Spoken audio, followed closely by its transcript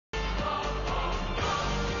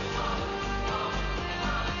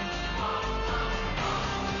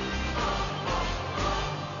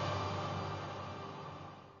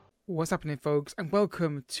What's happening, folks, and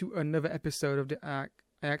welcome to another episode of the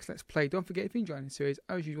Ajax Let's Play. Don't forget, if you're enjoying the series,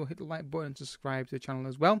 as usual, hit the like button and subscribe to the channel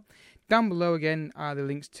as well. Down below, again, are the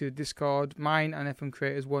links to Discord, mine and F1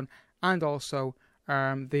 Creators 1, and also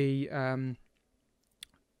the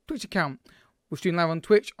Twitch account. We're streaming live on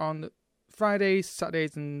Twitch on Fridays,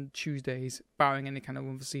 Saturdays, and Tuesdays, barring any kind of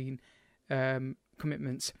unforeseen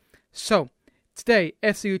commitments. So, today,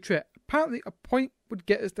 FC Utrecht. Apparently, a point would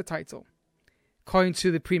get us the title. According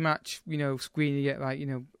to the pre-match, screen, you get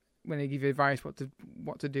when they give you advice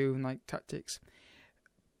what to do and tactics.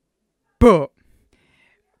 But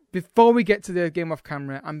before we get to the game off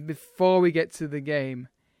camera and before we get to the game,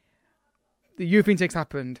 the youth intakes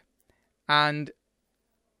happened, and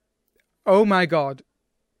oh my god,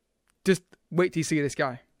 just wait till you see this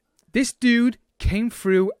guy. This dude came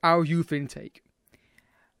through our youth intake.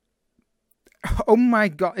 Oh my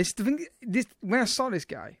god, it's the thing. When I saw this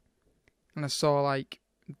guy. And I saw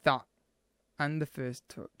that, and the first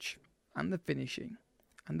touch, and the finishing,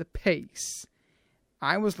 and the pace.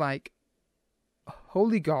 I was like,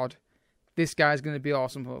 holy God, this guy's going to be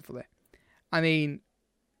awesome, hopefully. I mean,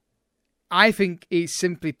 I think it's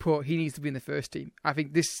simply put, he needs to be in the first team. I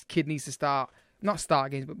think this kid needs to not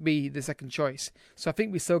start games, but be the second choice. So I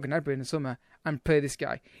think we sell Gnabry in the summer and play this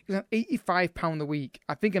guy. He's on £85 a week.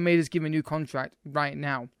 I think I may just give him a new contract right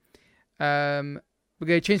now. We're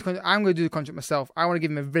going to change contract. I'm going to do the contract myself. I want to give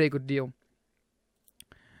him a very good deal.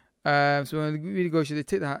 So we're going to renegotiate.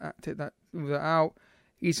 Take that out.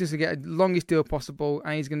 He's just going to get the longest deal possible,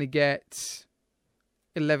 and he's going to get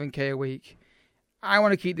 11k a week. I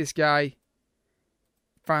want to keep this guy.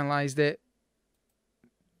 Finalised it.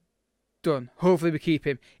 Done. Hopefully we keep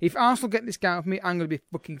him. If Arsenal get this guy off me, I'm going to be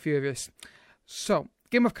fucking furious. So,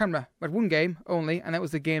 game off camera. We had one game only, and that was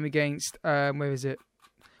the game against, where is it?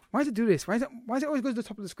 Why does it do this? Why does it always go to the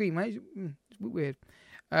top of the screen? It's weird.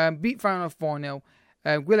 Beat Feyenoord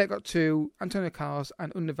 4-0. Willett got 2. Antonio Carlos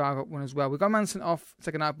and Undervar got 1 as well. We got Manson off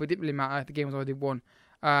second half, but it didn't really matter. The game was already won.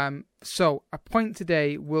 So a point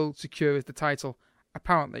today will secure us the title,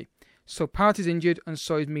 apparently. So Partey's injured, and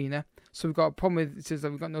so is Mina. So we've got a problem with it says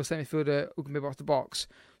that we've got no centre midfielder who can be box to box.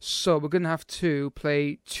 So we're going to have to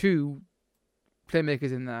play 2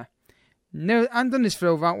 playmakers in there. No, I haven't done this for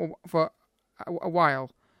a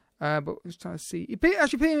while. But I'm just trying to see.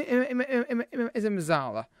 Actually, playing as a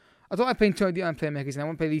Mazzala. I thought I'd play 2 playmakers, and I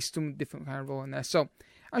want to play at least some different kind of role in there. So,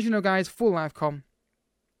 as you know, guys, full live com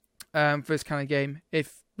for this kind of game,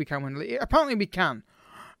 if we can win. Apparently, we can.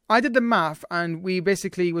 I did the math, and we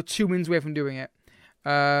basically were 2 wins away from doing it.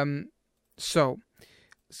 So,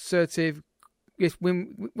 assertive. Yes,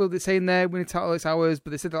 will they say in there, win the title, it's ours,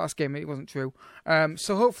 but they said the last game it wasn't true.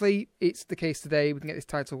 So, hopefully, it's the case today. We can get this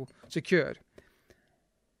title secured.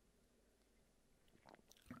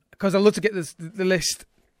 Because I'd love to get the list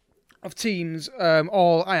of teams,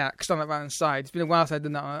 all Ajax, on that right-hand side. It's been a while since I've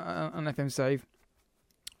done that on FM Save.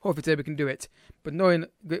 Hopefully today we can do it. But knowing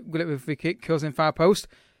good with a free kick, kills in far post,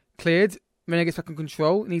 cleared, Mena gets back in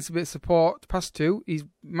control, needs a bit of support to pass to. He's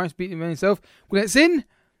managed to beat him himself. Gullet's in.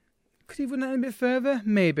 Could he have run that a bit further?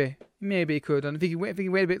 Maybe he could. And if he could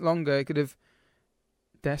wait a bit longer, he could have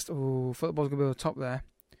Dest. Oh, football's going to be on the top there.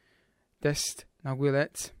 Dest. Now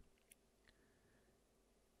Gullet.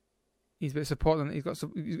 He's a bit of support. He's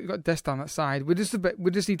got Dest down that side. We just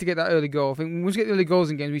need to get that early goal. I think once we get the early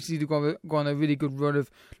goals in games, we just need to go on a really good run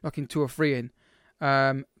of knocking 2 or 3 in.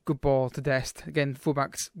 Good ball to Dest. Again,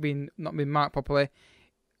 fullback's not been marked properly.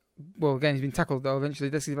 Well, again, he's been tackled though.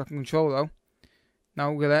 Eventually, Dest is back in control though.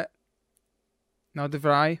 Now Willett. Now De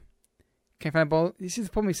Vrij. Can't find a ball. This is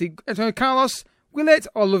the problem. You see, Antonio Carlos, Willett.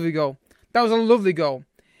 Oh, lovely goal. That was a lovely goal.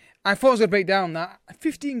 I thought I was going to break down that.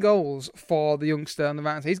 15 goals for the youngster on the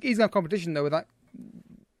right side. He's got competition, though, with that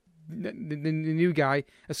the new guy,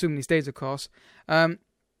 assuming he stays, of course.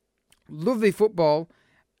 Lovely football.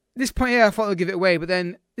 This point here, I thought they'd give it away, but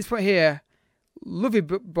then this point here, lovely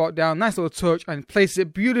brought down, nice little touch, and places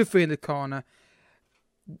it beautifully in the corner.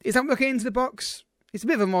 Is that looking into the box? It's a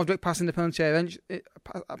bit of a more direct pass in the penalty area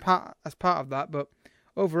as part of that, but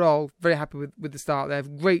overall, very happy with the start there.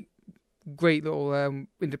 Great little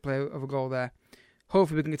interplay of a goal there.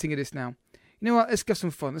 Hopefully we can continue this now. You know what? Let's get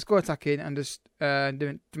some fun. Let's go attacking and just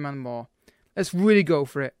demand more. Let's really go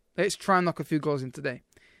for it. Let's try and knock a few goals in today.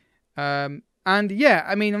 And yeah,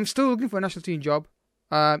 I mean, I'm still looking for a national team job.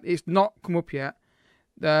 It's not come up yet.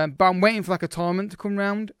 But I'm waiting for a tournament to come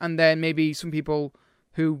round, and then maybe some people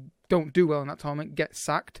who don't do well in that tournament get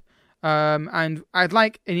sacked. And I'd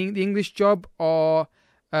like the English job or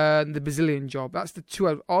the Brazilian job. That's the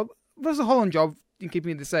 2. Or there's a Holland job. You can keep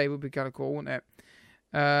me to say would be kind of cool, wouldn't it?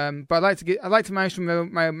 But I'd like to manage some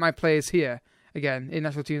of my players here again in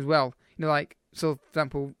national team as well. Like, so for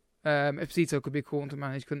example, Epsito could be cool to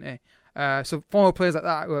manage, couldn't he? So former players like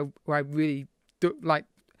that who I really do like.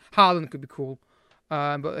 Haaland could be cool,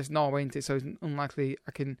 but it's Norway, isn't it? So it's unlikely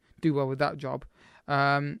I can do well with that job.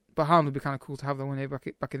 But Haaland would be kind of cool to have that one here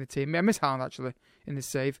back in the team. I miss Haaland actually in this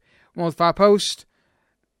save. One was far post,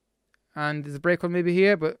 and there's a break on maybe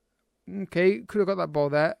here, but okay, could have got that ball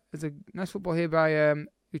there. There's a nice football here by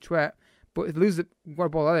Utrecht, but if they lose what a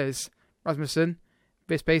ball that is, Rasmussen,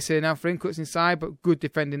 bit of space here now for him, cuts inside, but good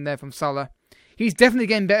defending there from Salah. He's definitely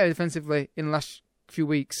getting better defensively in the last few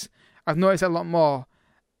weeks. I've noticed a lot more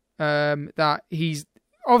that he's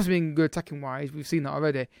obviously been good attacking wise. We've seen that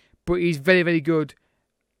already, but he's very, very good.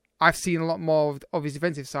 I've seen a lot more of his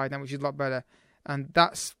defensive side now, which is a lot better, and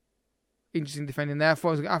that's interesting defending there. I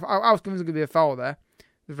was convinced it was going to be a foul there.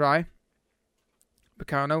 The Vrij.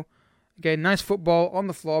 Bacano. Again, nice football on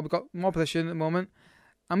the floor. We've got more possession at the moment.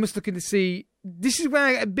 I'm just looking to see. This is where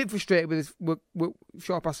I get a bit frustrated with this with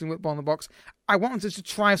short passing with ball in the box. I want us to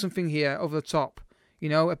try something here over the top,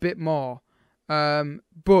 a bit more.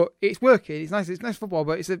 But it's working. It's nice football,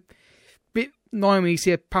 but it's a bit annoying when you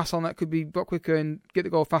see a pass on that could be got quicker and get the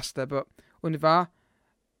goal faster. But under the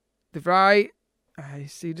Vrij, I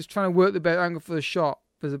see just trying to work the better angle for the shot.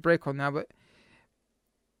 There's a break on now, but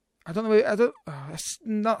I don't know. That's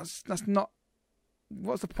not.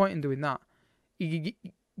 What's the point in doing that?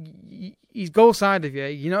 He's goal side of you.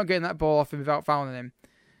 You're not getting that ball off him without fouling him.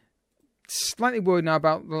 Slightly worried now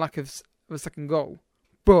about the lack of a second goal,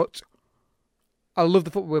 but I love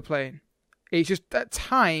the football we're playing. It's just at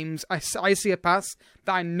times I see a pass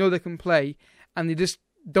that I know they can play, and they just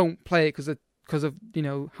don't play it because of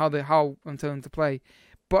how I'm telling them to play.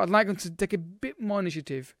 But I'd like them to take a bit more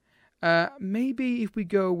initiative. Maybe if we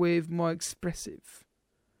go with more expressive,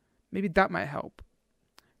 maybe that might help.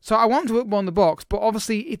 So I want to put more in the box, but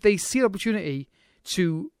obviously if they see an opportunity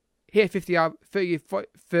to hit a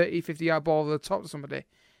 50-yard ball over the top of somebody,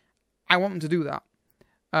 I want them to do that.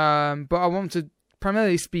 But I want them to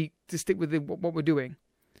primarily stick with what we're doing.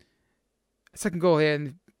 Second goal here,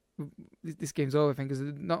 and this game's over, I think, because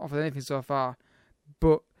they've not offered anything so far.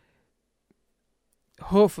 But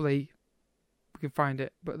hopefully we can find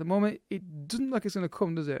it. But at the moment, it doesn't look like it's going to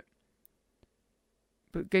come, does it?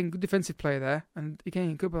 But again, good defensive play there, and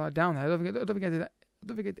again, good ball down there. I don't think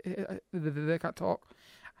they can't talk.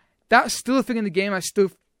 That's still a thing in the game. I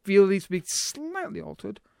still feel needs to be slightly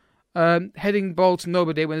altered. Heading ball to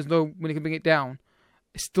nobody when you can bring it down.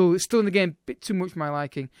 It's still in the game, a bit too much for my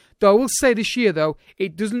liking. Though I will say this year, though,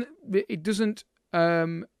 it doesn't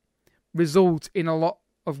result in a lot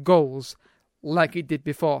of goals like it did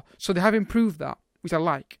before. So they have improved that, which I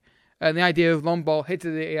like. And the idea of long ball, hit to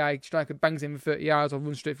the AI striker, bangs in for 30 yards or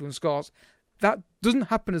runs straight through and scores, that doesn't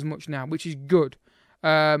happen as much now, which is good.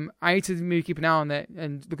 I need to maybe keep an eye on it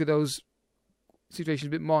and look at those situations a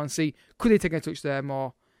bit more and see, could they take a touch there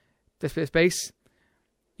more? There's space.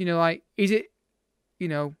 Is it,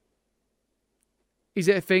 is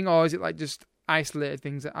it a thing, or is it like just isolated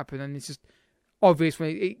things that happen and it's just obvious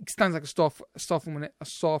when it stands like a sore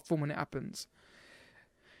thumb when it happens?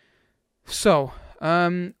 So,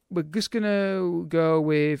 we're just going to go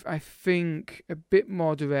with, I think, a bit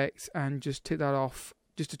more direct and just take that off,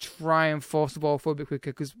 just to try and force the ball forward a bit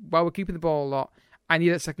quicker, because while we're keeping the ball a lot, I need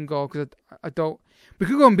that second goal, because I don't... We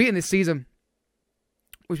could go unbeaten this season,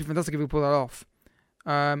 which would be fantastic if we pull that off.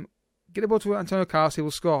 Get the ball to Antonio Carlos, he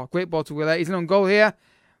will score. Great ball to Willet. He's in on goal here.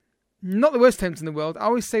 Not the worst attempt in the world. I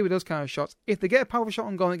always say with those kind of shots, if they get a powerful shot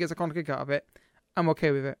on goal and gets a corner kick out of it, I'm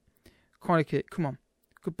okay with it. Corner kick, come on.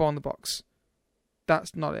 Good ball in the box.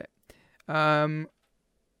 That's not it. I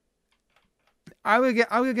will get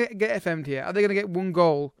FM'd here. Are they going to get one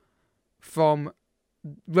goal from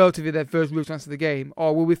relatively their first real chance of the game,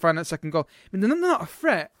 or will we find that second goal? I mean, they're not a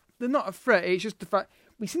threat. They're not a threat. It's just the fact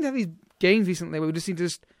we seem to have these games recently where we just seem to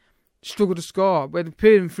just struggle to score. We had a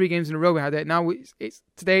period in 3 games in a row we had it. Now it's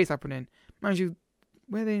today it's happening. Mind you,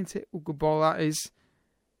 where they into good ball that is.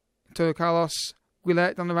 Antonio Carlos,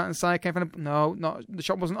 Guillet down the right hand side. Can't find the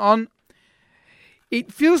shot wasn't on.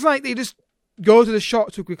 It feels like they just go to the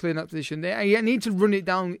shot too quickly in that position. They need to run it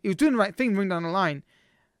down. He was doing the right thing, running down the line.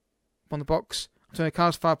 On the box. Antonio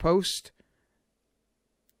Carlos far post.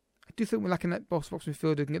 I do think we're lacking that box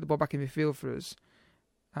midfielder who can get the ball back in midfield for us.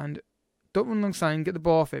 And don't run alongside, get the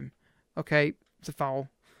ball off him. Okay, it's a foul.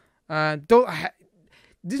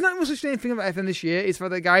 There's not much such thing about FM this year. It's for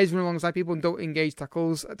the guys run alongside people and don't engage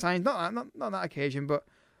tackles at times. Not that occasion, but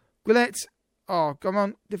Guillet. Oh, come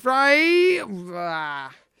on. The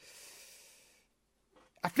Vrij.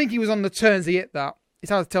 I think he was on the turns he hit that.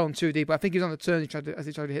 It's hard to tell on 2D, but I think he was on the turns as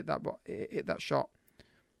he tried to hit that shot.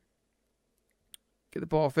 get the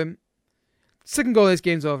ball off him. Second goal, this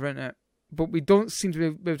game's over, isn't it? But we don't seem to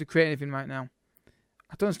be able to create anything right now.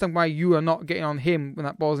 I don't understand why you are not getting on him when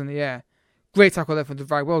that ball's in the air. Great tackle there from De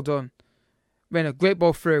Vrij. Well done. Reina, great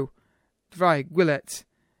ball through. De Vrij, Willett.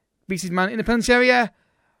 Beats his man in the penalty area.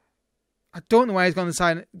 I don't know why he's gone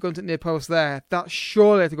to the near post there. That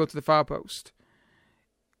surely had to go to the far post.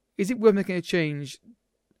 Is it worth making a change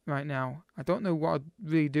right now? I don't know what I'd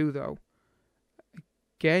really do, though.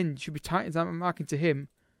 Again, should be tight as marking to him.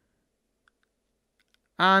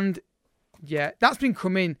 And, yeah, that's been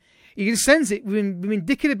coming. You can sense it. We've been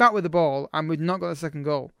dicking about with the ball, and we've not got the second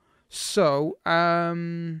goal. So,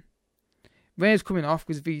 Reina's coming off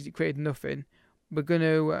because he's created nothing. We're going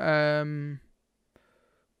to...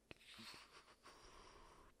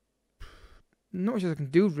 not much else I can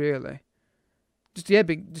do, really. Just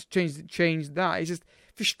change that. It's just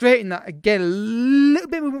frustrating that, again, a little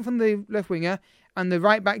bit of movement from the left winger, and the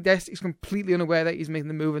right back Dest is completely unaware that he's making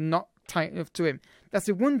the move and not tight enough to him. That's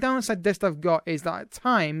the one downside Dest I've got, is that at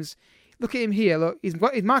times, look at him here, look, he's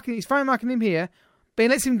fine marking him here, but he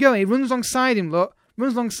lets him go, he runs alongside him, look,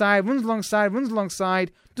 runs alongside,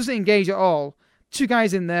 doesn't engage at all. Two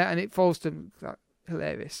guys in there, and it falls to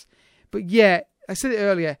hilarious. But yeah, I said it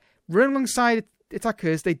earlier, run alongside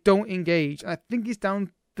attackers, they don't engage. And I think it's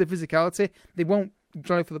down to the physicality. They won't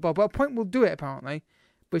drive for the ball. But a point will do it, apparently.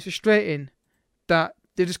 But it's frustrating that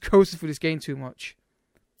they're just coasting through this game too much.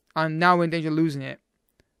 And now we're in danger of losing it.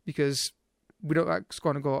 Because we don't like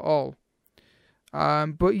scoring a goal at all.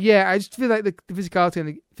 But yeah, I just feel like the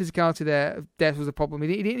physicality there of Dest was a problem. He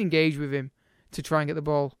didn't engage with him to try and get the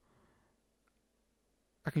ball.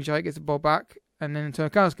 Akinjai gets the ball back. And then Antonio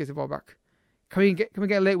Carlos gets the ball back. Can we get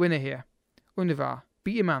a late winner here? Univar,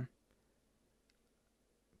 beat your man.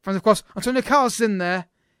 Fans, of course, Antonio Carlos is in there.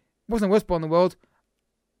 Wasn't the worst ball in the world.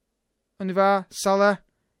 Univar, Salah.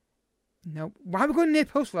 No. Why are we going near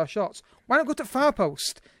post for our shots? Why not go to far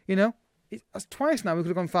post? You know? That's twice now we could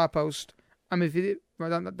have gone far post. I mean, if you did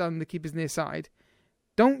right down the keeper's near side.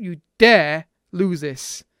 Don't you dare lose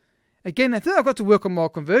this. Again, I think I've got to work on more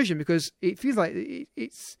conversion because it feels like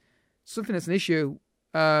it's something that's an issue.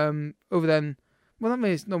 Other than, well, not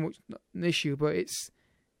really, not much an issue, but it's,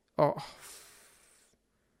 well,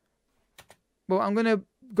 I'm going to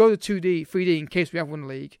go to 2D, 3D in case we have won the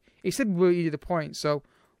league. He said we needed a point, so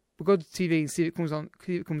we'll go to TV and see if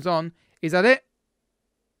it comes on. Is that it?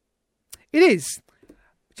 It is.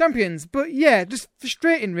 Champions. But yeah, just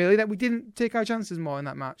frustrating really that we didn't take our chances more in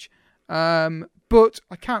that match. But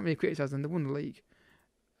I can't really criticise them. They won the league.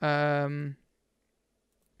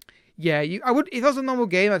 Yeah, I would. If it was a normal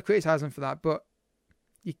game, I'd criticise them for that. But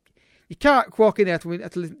you can't walk in there to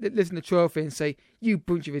listen to the trophy and say, "You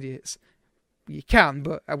bunch of idiots." You can,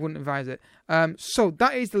 but I wouldn't advise it. So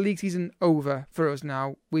that is the league season over for us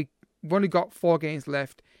now. We've only got 4 games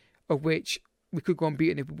left, of which we could go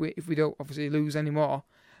unbeaten if we don't obviously lose any more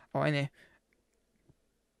or any.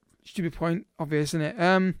 Stupid point, obvious, isn't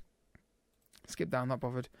it? Skip down, not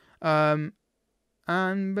bothered. And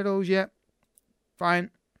Middles, yeah,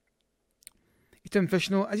 fine. He's turned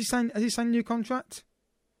professional. Has he signed a new contract?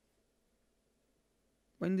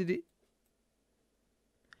 When did it?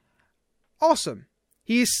 Awesome.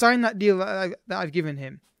 He has signed that deal that I've given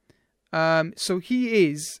him. So he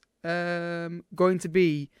is going to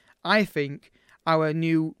be, I think, our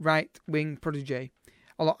new right wing protege.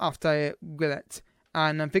 A lot after Willett.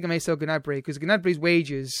 And I think I may sell Gnabry because Gnabry's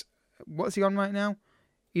wages, what's he on right now?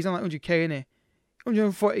 He's on like 100k, isn't he?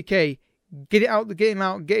 140k. Get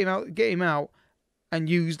him out. And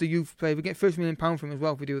use the youth player. We get £30 million from him as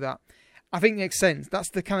well if we do that. I think it makes sense. That's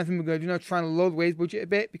the kind of thing we're going to do now, trying to load wage budget a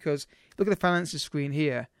bit, because look at the finances screen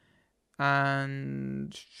here.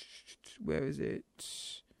 And where is it?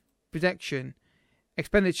 Protection.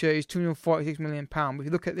 Expenditure is £246 million. If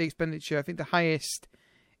you look at the expenditure, I think the highest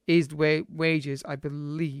is the wages, I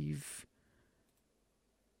believe.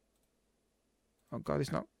 Oh God,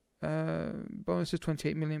 it's not. Bonus is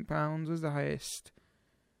 £28 million. Was the highest?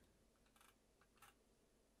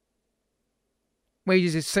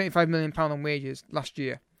 Wages is £75 million on wages last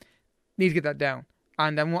year. Need to get that down.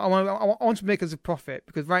 And I want to make us a profit,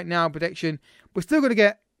 because right now, protection, we're still going to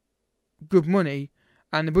get good money,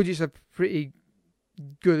 and the budgets are pretty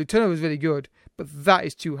good. The turnover is really good, but that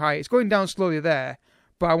is too high. It's going down slowly there,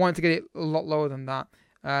 but I want to get it a lot lower than that.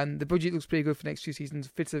 And the budget looks pretty good for the next 2 seasons,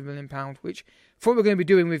 £57 million, which for what we're going to be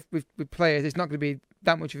doing with players, it's not going to be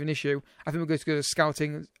that much of an issue. I think we're going to go to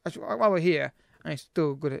scouting. Actually, while we're here, and it's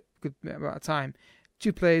still good amount of time.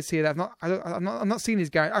 2 players here that I've not seen this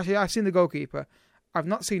guy. Actually, I've seen the goalkeeper. I've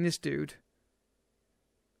not seen this dude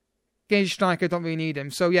Gage striker, don't really need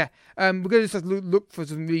him. So yeah, we're going to just look for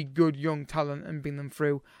some really good young talent and bring them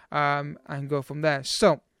through and go from there.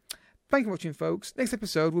 So thank you for watching, folks. Next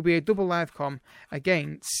episode will be a double live com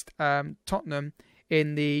against Tottenham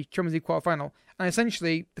in the Champions League quarter-final. And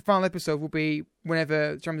essentially, the final episode will be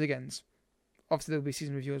whenever the Champions League ends. Obviously, there will be a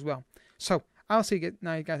season review as well. So I'll see you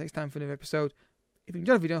guys next time for another episode. If you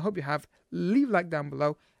enjoyed the video, I hope you have. Leave a like down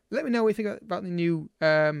below. Let me know what you think about the new,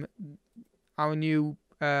 our new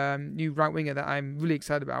right winger that I'm really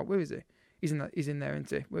excited about. Where is he? He's in there, isn't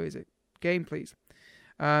he? Where is it? Game, please.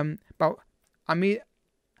 About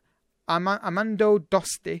Armando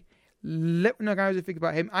Dosti. Let me know, guys, what you think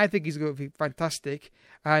about him. I think he's going to be fantastic,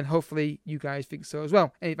 and hopefully you guys think so as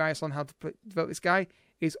well. Any advice on how to develop this guy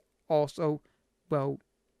is also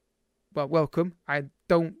welcome. I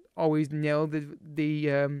don't always nail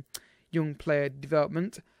the young player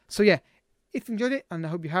development. So yeah, if you enjoyed it, and I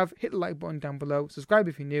hope you have, hit the like button down below. Subscribe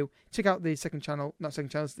if you're new. Check out the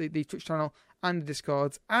the Twitch channel and the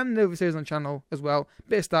Discords and the other series on the channel as well.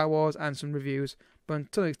 Bit of Star Wars and some reviews. But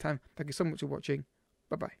until next time, thank you so much for watching.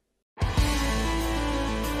 Bye bye.